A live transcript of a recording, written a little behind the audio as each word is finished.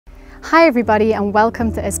Hi everybody and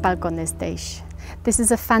welcome to Balco de Teix. This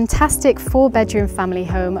is a fantastic 4-bedroom family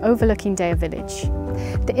home overlooking Deià village.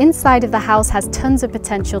 The inside of the house has tons of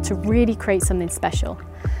potential to really create something special.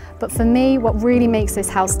 But for me, what really makes this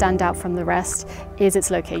house stand out from the rest is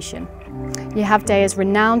its location. You have Deià's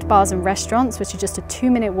renowned bars and restaurants, which are just a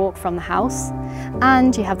 2-minute walk from the house,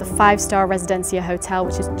 and you have the 5-star Residencia hotel,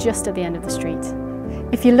 which is just at the end of the street.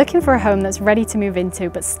 If you're looking for a home that's ready to move into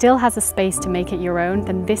but still has a space to make it your own,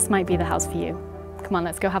 then this might be the house for you. Come on,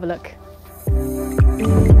 let's go have a look.